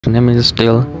Her name is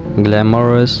still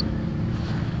Glamorous.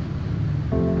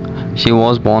 She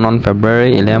was born on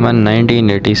February 11,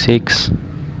 1986.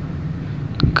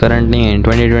 Currently in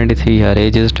 2023, her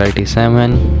age is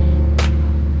 37.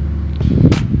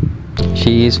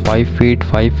 She is 5 feet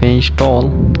 5 inch tall.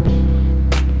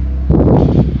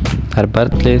 Her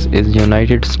birthplace is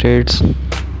United States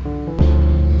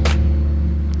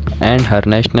and her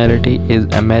nationality is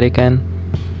American.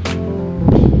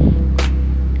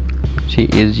 She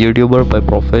is YouTuber by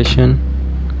profession.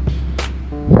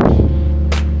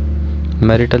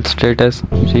 Marital status,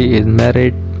 she is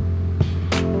married.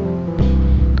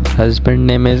 Husband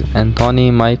name is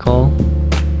Anthony Michael.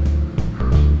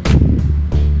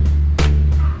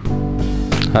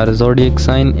 Her zodiac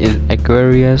sign is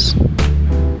Aquarius.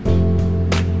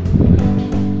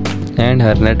 And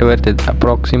her net worth is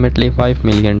approximately $5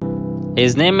 million.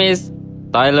 His name is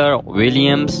Tyler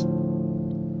Williams.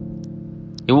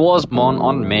 He was born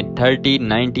on May 30,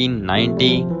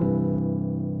 1990.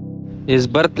 His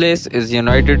birthplace is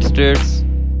United States.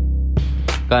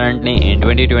 Currently in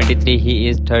 2023, he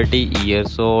is 30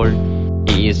 years old.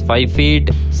 He is 5 feet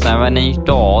 7 inch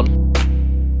tall.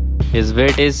 His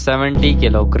weight is 70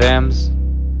 kilograms.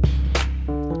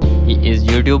 He is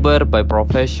YouTuber by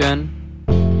profession.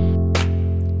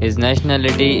 His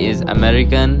nationality is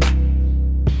American.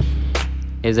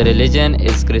 His religion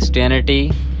is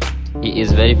Christianity. He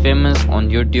is very famous on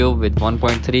YouTube with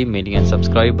 1.3 million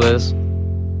subscribers.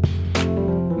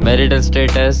 Marital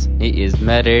status, he is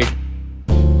married.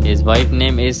 His wife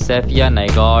name is Safia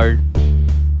Nygaard.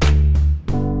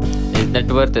 His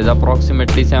net worth is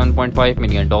approximately $7.5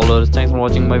 million. Thanks for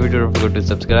watching my video. Don't forget to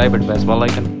subscribe and press bell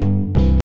icon.